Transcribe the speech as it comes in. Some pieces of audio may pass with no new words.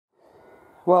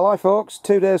Well, hi folks,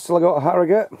 2 days till I go to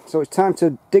Harrogate, so it's time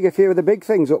to dig a few of the big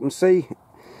things up and see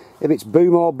if it's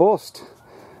boom or bust.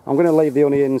 I'm going to leave the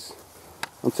onions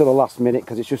until the last minute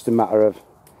because it's just a matter of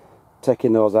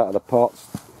taking those out of the pots.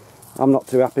 I'm not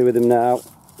too happy with them now.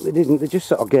 They just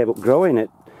sort of gave up growing at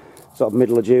sort of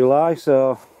middle of July,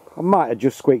 so I might have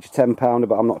just squeaked a £10,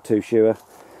 but I'm not too sure.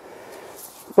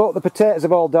 But the potatoes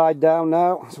have all died down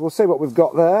now, so we'll see what we've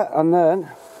got there, and then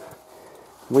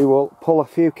we will pull a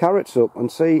few carrots up and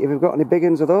see if we've got any big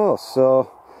ones of those. So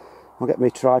I'll get my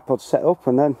tripod set up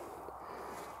and then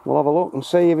we'll have a look and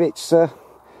see if it's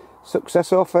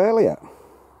success or failure.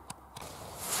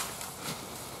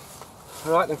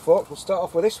 Right then folks, we'll start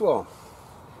off with this one.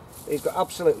 He's got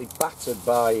absolutely battered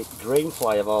by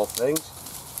greenfly of all things.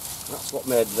 That's what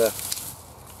made the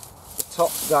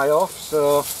top die off,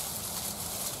 so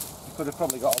he could have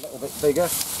probably got a little bit bigger.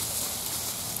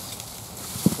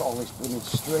 Got all this blooming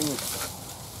string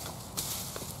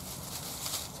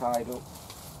tied up.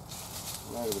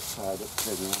 Where are we tied up to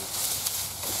now?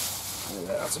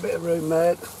 Anyway, that's a bit of room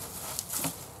made.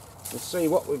 Let's see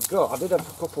what we've got. I did have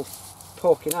a couple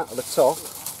poking out of the top,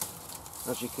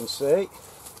 as you can see.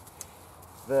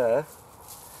 There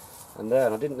and there,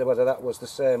 and I didn't know whether that was the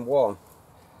same one.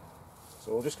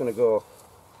 So we're just going to go,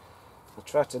 I'll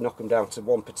try to knock them down to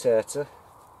one potato.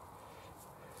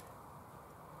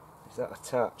 Is that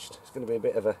attached? It's going to be a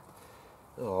bit of a...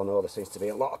 Oh no, there seems to be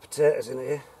a lot of potatoes in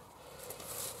here.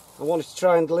 I wanted to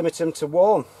try and limit them to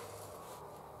one.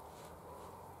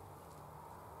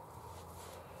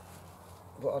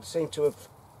 But I'd seem to have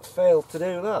failed to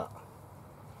do that.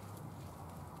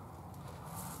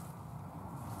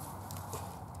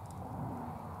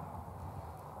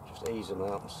 Just ease them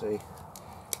out and see.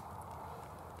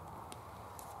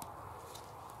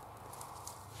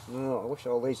 No, I wish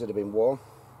all these had been one.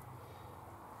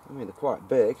 I mean, they're quite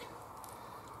big.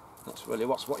 That's really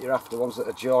what you're after, ones that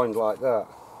are joined like that.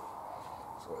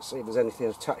 So let's see if there's anything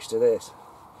attached to this.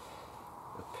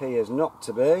 Appears not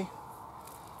to be.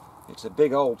 It's a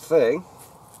big old thing.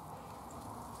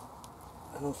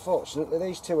 And unfortunately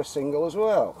these two are single as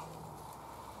well.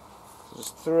 So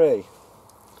there's three.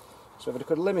 So if I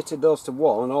could have limited those to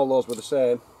one and all those were the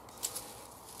same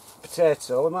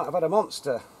potato, we might have had a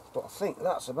monster. But I think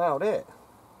that's about it.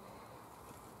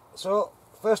 So,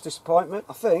 first disappointment,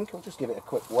 I think. I'll just give it a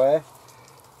quick weigh.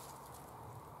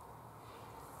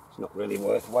 It's not really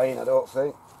worth weighing, I don't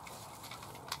think.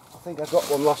 I think I got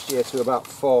one last year to about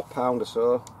 £4 or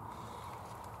so.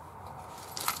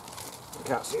 I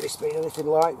can't see this being anything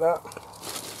like that.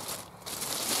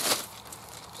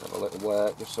 Let's have a little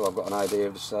weigh, just so I've got an idea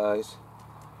of the size.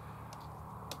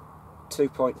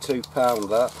 £2.2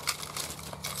 that.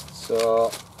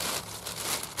 So,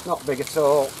 not big at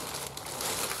all.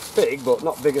 Big, but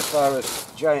not big as far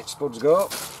as giant spuds go.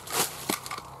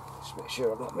 Just make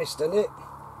sure I've not missed any.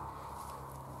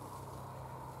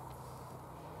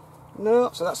 No,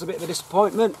 so that's a bit of a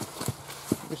disappointment.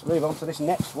 Just move on to this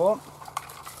next one.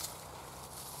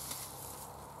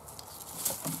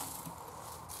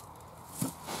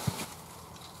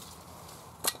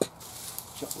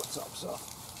 Chocolate tops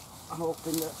off. I'm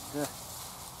hoping that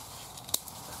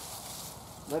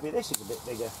maybe this is a bit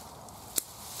bigger.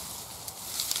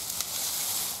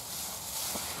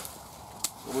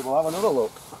 So we will have another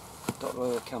look. Don't know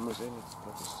where the camera's in, it's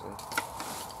probably still.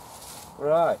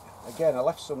 Right, again I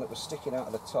left some that was sticking out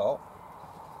of the top.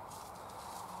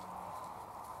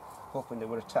 Hoping they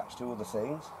were attached to other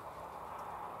things.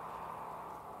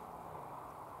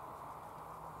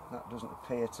 That doesn't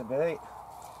appear to be.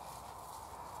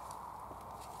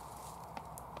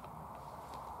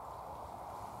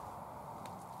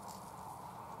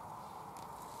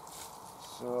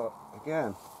 So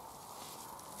again,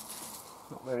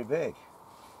 not very big.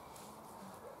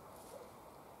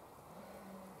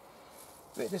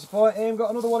 Bit disappointing. Got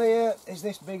another one here. Is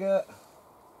this bigger?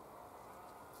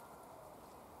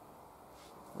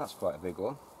 That's quite a big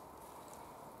one.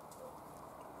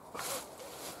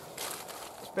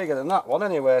 It's bigger than that one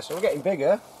anyway, so we're getting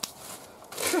bigger.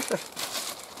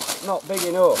 Not big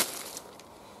enough.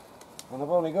 And I've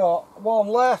only got one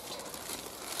left.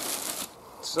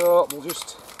 So we'll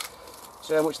just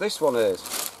see how much this one is.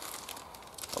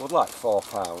 I would like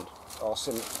 £4 or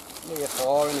some near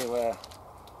 4 anyway.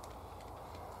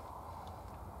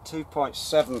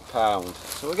 £2.7.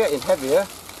 So we're getting heavier,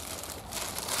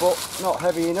 but not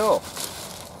heavy enough.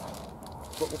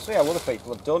 But we'll see how other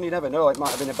people have done. You never know. It might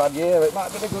have been a bad year. It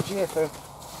might have been a good year for.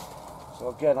 So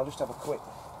again, I'll just have a quick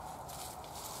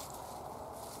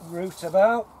root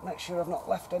about. Make sure I've not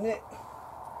left any.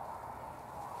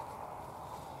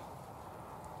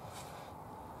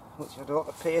 Which I don't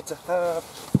appear to have.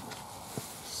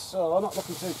 So I'm not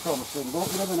looking too promising,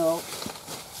 but you never know.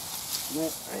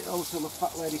 Ain't all some of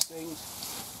fat lady things.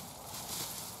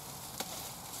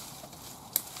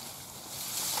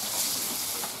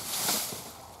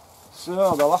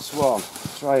 So the last one,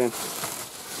 try and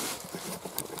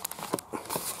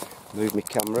move my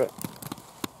camera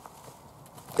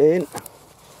in.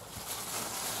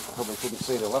 Probably couldn't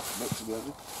see the last bit, to be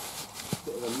honest.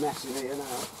 Bit of a mess in here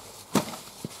now.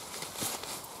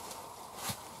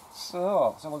 So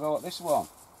let's have a go at this one.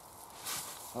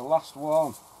 The last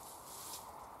one.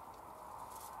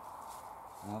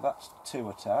 Now that's 2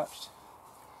 attached.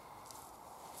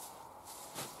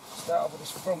 Start off with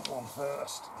this front one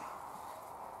first.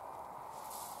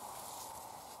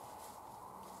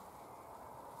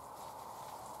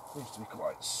 Seems to be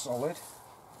quite solid.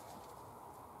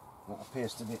 That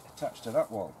appears to be attached to that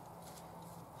one.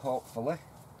 Hopefully.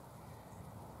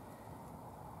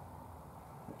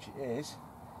 Which it is.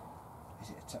 Is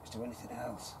it attached to anything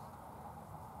else?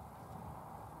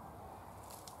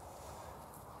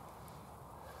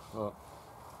 Oh.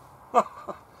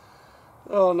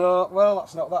 Oh no, well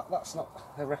that's not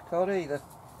a record either.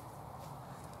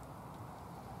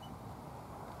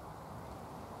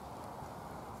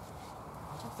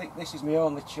 I think this is my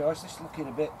only choice. This is looking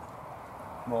a bit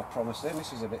more promising.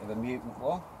 This is a bit of a mutant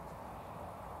one.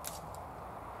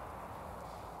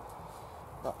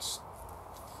 That's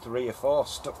 3 or 4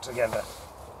 stuck together.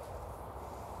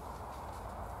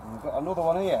 And we've got another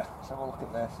one here. Let's have a look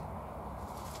at this.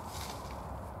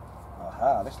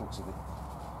 Aha, this looks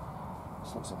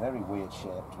a very weird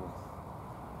shaped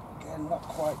one. Again, not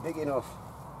quite big enough.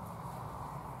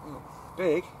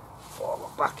 Big? Oh, I've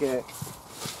got backache.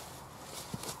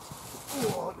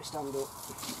 Oh, let me stand up.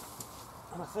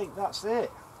 And I think that's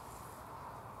it.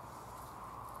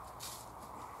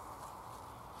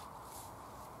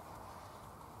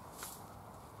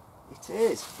 It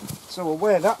is. So we'll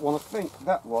weigh that one. I think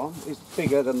that one is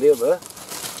bigger than the other.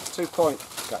 2 point,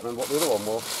 can't remember what the other one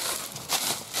was.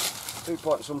 2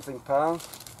 point something pound.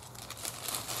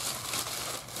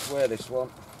 Weigh this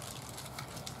one.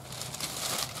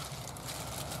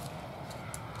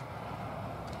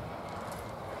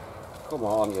 Come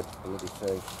on, you bloody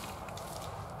thing.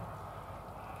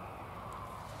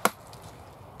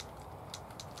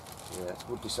 Yeah, it's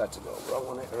good decide to go wrong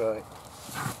on it, right.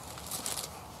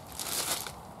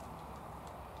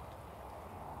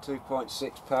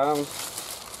 2.6 pounds. I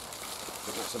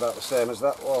think that's about the same as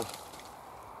that one.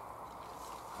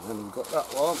 And then we've got that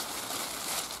one.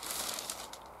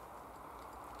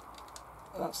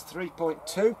 That's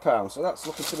 3.2 pounds, so that's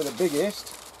looking to be the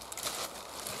biggest.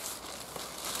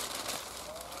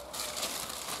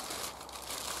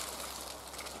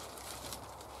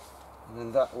 And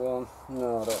then that one,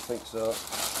 no, I don't think so.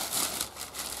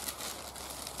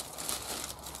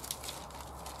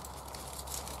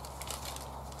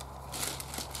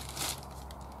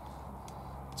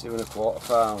 £2.25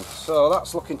 pounds. So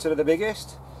that's looking to be the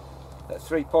biggest at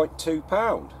 £3.2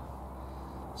 pound.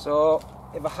 So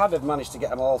if I had have managed to get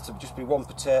them all to just be one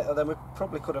potato, then we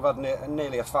probably could have had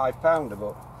nearly a £5 pounder,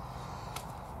 but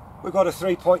we've got a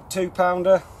 £3.2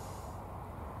 pounder,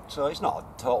 so it's not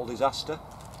a total disaster.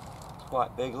 It's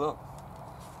quite big, look.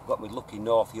 I've got my lucky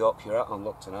North Yorkshire hat on,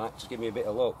 look, tonight. Just give me a bit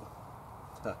of luck.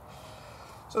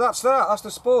 So that's that, that's the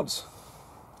spuds.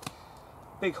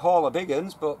 Big haul of big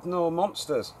uns, but no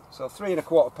monsters. So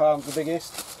 £3.25 pounds the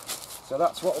biggest. So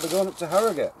that's what will be going up to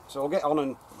Harrogate. So I'll get on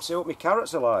and see what my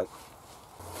carrots are like.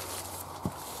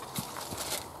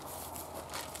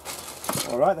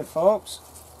 Alright then folks,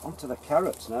 onto the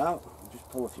carrots now. I'll just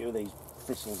pull a few of these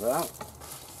thistles out.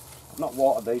 I've not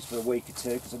watered these for a week or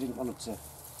two because I didn't want them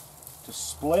to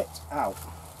split out.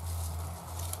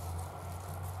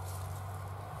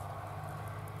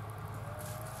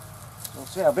 We'll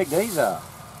see how big these are.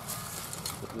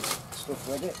 Put this stuff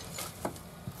with it.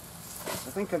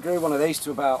 I think I grew one of these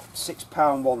to about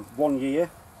 £6 one year.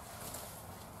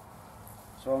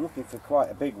 So I'm looking for quite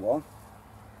a big one.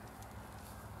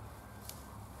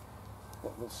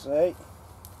 But we'll see.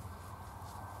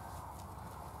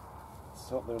 Let's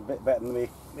hope they're a bit better than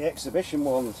the exhibition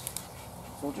ones.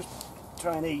 So we'll just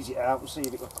try and ease it out and see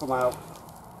if it will come out.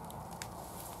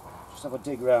 Just have a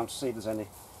dig around to see if there's any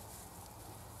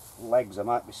legs I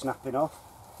might be snapping off.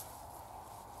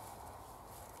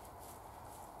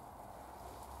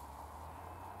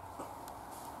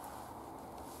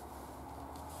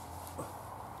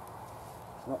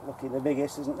 It's not looking the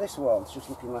biggest, isn't this one? It's just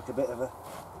looking like a bit of a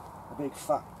big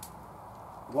fat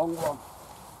long one.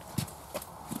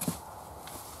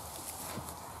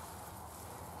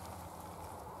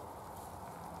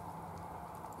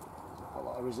 There's a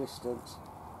lot of resistance.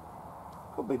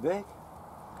 Could be big.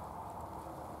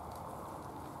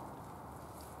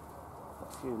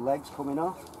 A few legs coming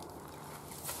off.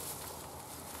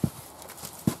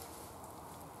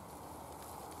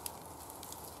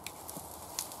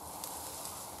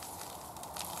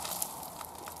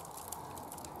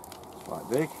 It's quite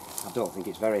big. I don't think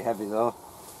it's very heavy though.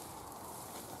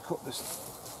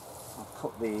 I've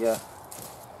cut the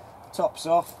tops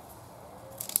off.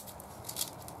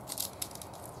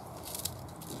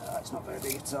 No, it's not very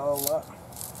big at all, that.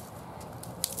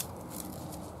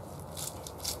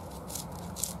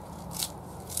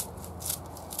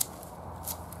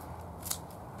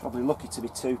 Probably lucky to be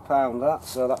 £2 that,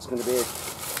 so that's going to be a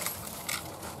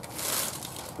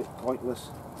bit pointless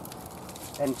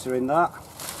entering that.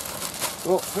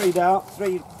 Oh, 3 down,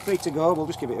 three to go. We'll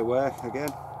just give it away again.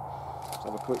 Let's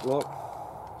have a quick look.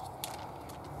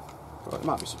 Well, it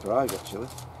might be surprised actually.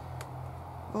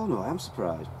 Oh no, I am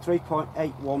surprised.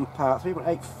 £3.81,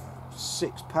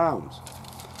 £3.86.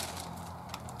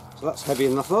 So that's heavier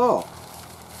than I thought.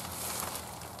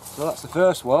 So that's the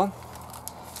first one.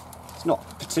 It's not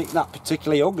that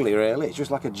particularly ugly really, it's just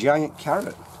like a giant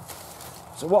carrot.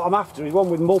 So what I'm after is one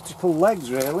with multiple legs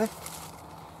really.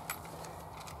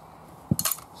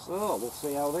 So we'll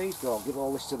see how these go. I'll give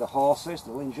all this to the horses,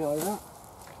 they'll enjoy that.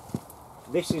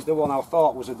 This is the one I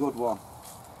thought was a good one,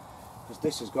 because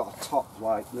this has got a top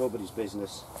like nobody's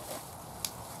business.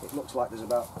 It looks like there's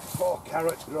about 4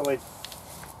 carrots growing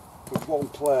from one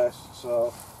place,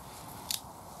 so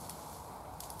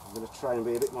I'm going to try and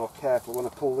be a bit more careful when I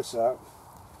pull this out.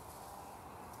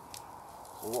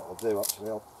 So what I'll do actually,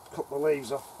 I'll cut the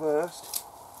leaves off first.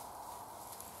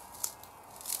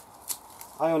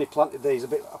 I only planted these I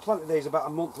planted these about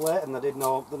a month later than I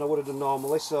would have done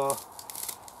normally, so,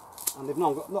 and they've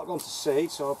not gone to seed,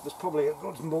 so there's probably a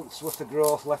good month's worth of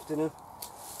growth left in them.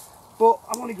 But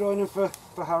I'm only growing them for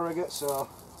harrogate, so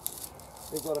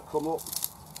they've got to come up.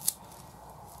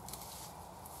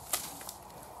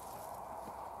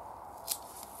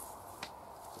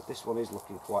 So this one is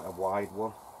looking quite a wide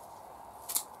one.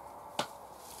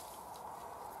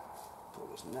 Pull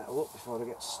this nettle up before I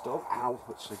get stuck. Ow,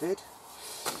 which I did.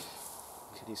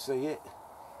 Can you see it?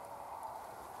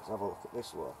 Let's have a look at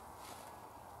this one.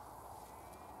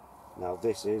 Now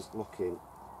this is looking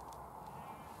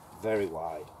very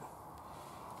wide.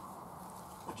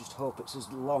 I just hope it's as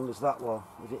long as that one.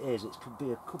 If it is, it could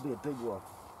be a big one.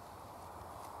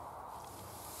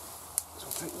 So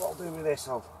I think what I'll do with this,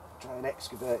 I'll try and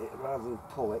excavate it rather than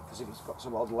pull it, because if it's got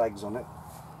some odd legs on it,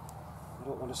 I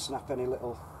don't want to snap any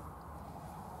little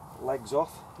legs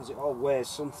off, because it all weighs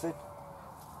something.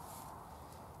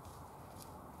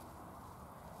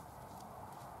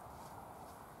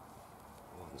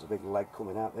 There's a big leg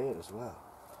coming out here as well.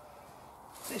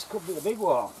 This could be the big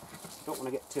one. Don't want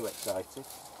to get too excited.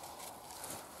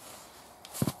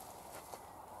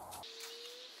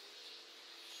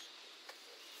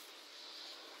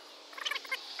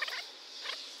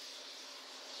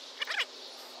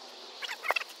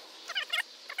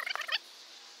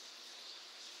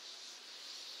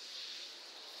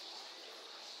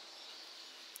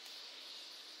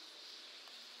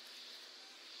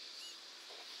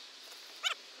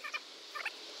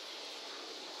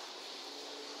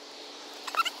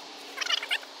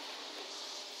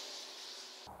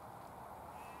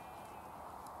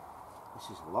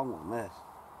 This is a long one, this.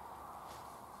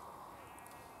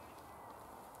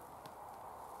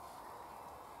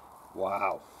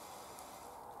 Wow.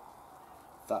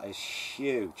 That is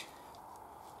huge.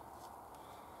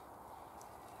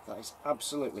 That is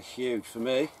absolutely huge for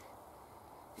me.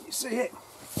 Can you see it?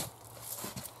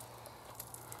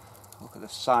 Look at the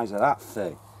size of that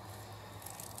thing.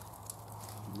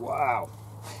 Wow.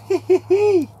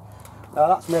 Now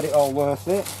that's made it all worth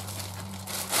it.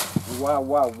 Wow,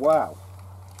 wow, wow.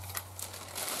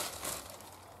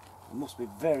 I must be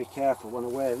very careful when I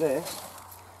weigh this.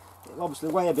 It'll obviously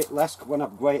weigh a bit less when I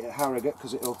weigh it at harrogate,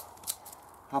 because it'll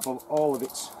have all of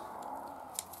its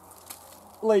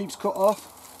leaves cut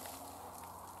off.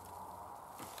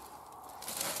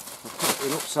 I'll put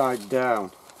it upside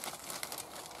down.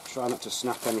 Try not to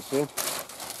snap anything.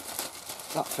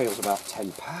 That feels about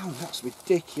 £10. That's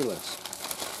ridiculous.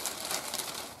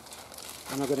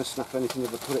 I'm not going to snap anything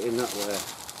if I put it in that way.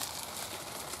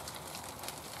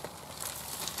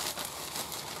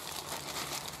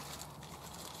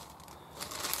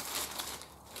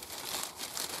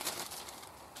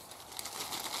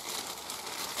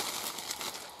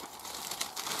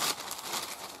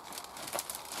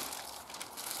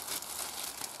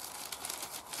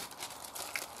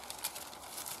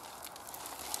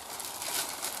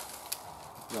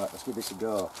 Right, let's give this a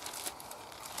go.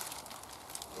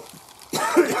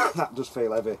 That does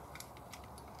feel heavy.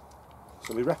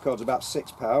 So my record's about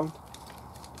 £6.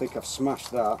 think I've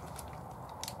smashed that.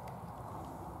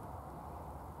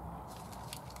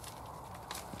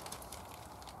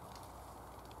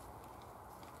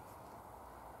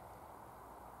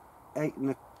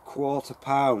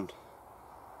 £8.25,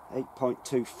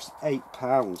 8.28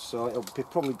 pounds, so it'll be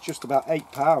probably just about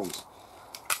 £8.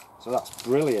 So that's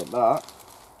brilliant, that.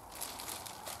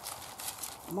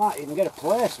 I might even get a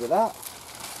place with that.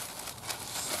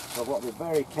 So I've got to be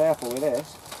very careful with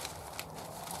this.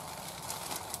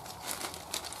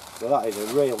 So that is a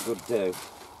real good do.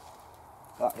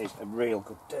 That is a real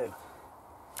good do.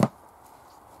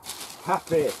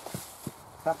 Happy.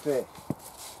 Happy.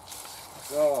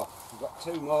 So, we've got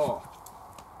 2 more.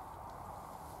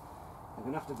 I'm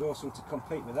going to have to go some to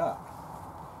compete with that.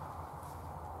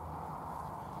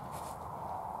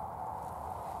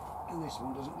 And this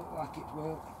one doesn't look like it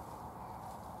will.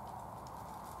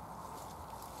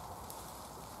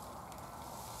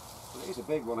 But it is a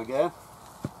big one again.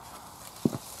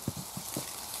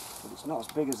 But it's not as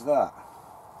big as that.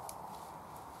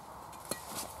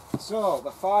 So,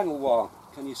 the final one,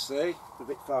 can you see? A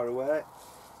bit far away.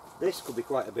 This could be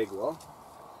quite a big one,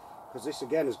 because this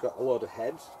again has got a load of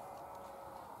heads.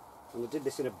 And I did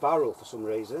this in a barrel for some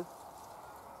reason.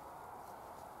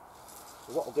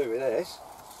 So what I'll do with this,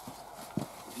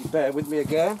 if you bear with me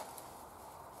again,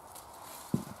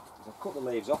 is I'll cut the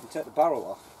leaves off and take the barrel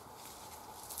off.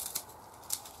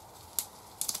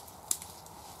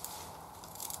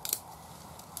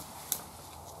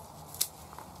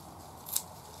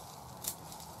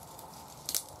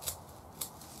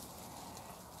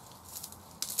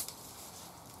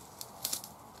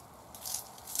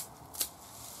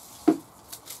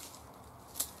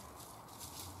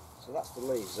 So that's the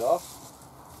leaves off,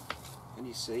 and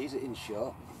you see, is it in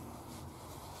shot?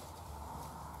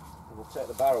 And we'll take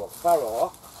the barrel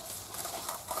off,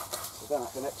 so then I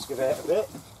can excavate a bit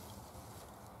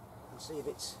and see if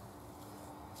it's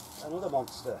another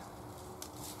monster.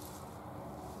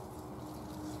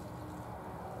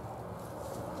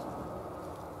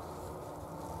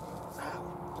 Ow,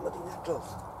 bloody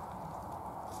nettles.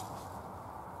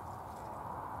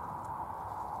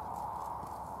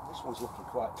 This one's looking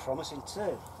quite promising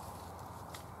too.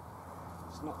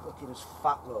 It's not looking as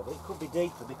fat though, but it could be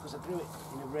deeper because I grew it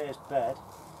in a raised bed.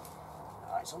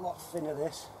 It's a lot thinner,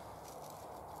 this.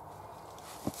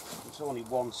 It's only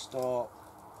 1 stalk.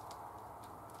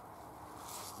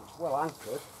 It's well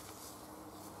anchored.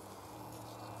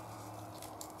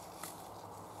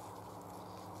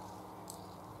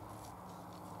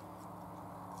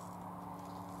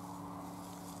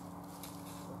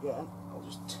 Again, I'll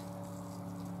just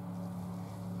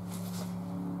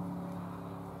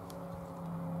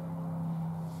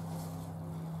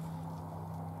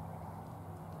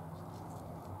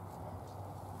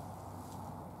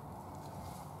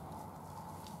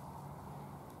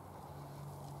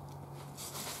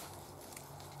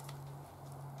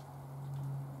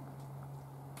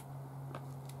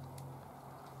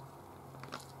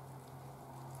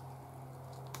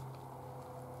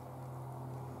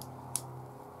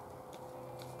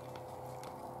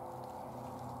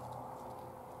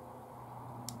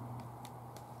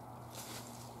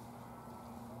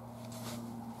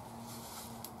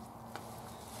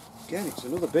again, it's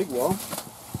another big one,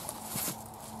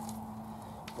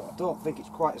 but I don't think it's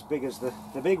quite as big as the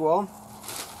big one.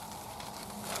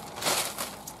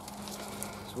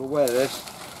 So we'll weigh this.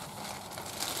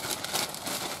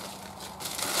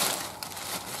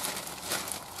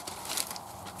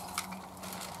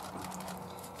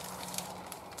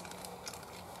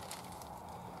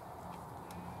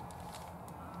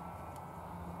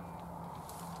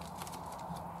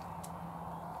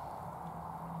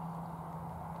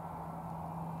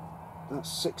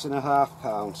 That's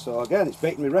 £6.5. So again, it's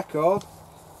beating my record,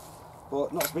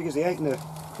 but not as big as the 8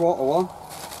 1/4 one.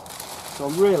 So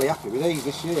I'm really happy with these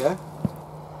this year.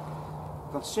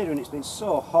 Considering it's been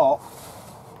so hot,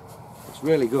 it's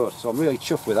really good. So I'm really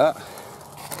chuffed with that.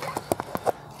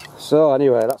 So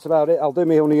anyway, that's about it. I'll do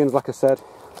my onions, like I said,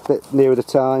 a bit nearer the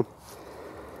time.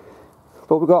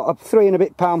 But we've got a 3 and a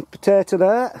bit pound potato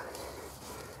there.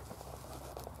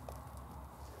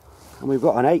 And we've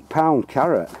got an £8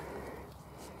 carrot.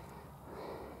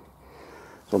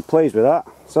 So I'm pleased with that.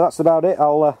 So that's about it.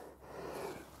 I'll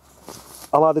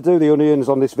either do the onions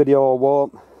on this video or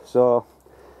won't. So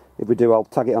if we do, I'll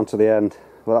tag it onto the end.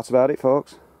 Well, that's about it,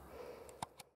 folks.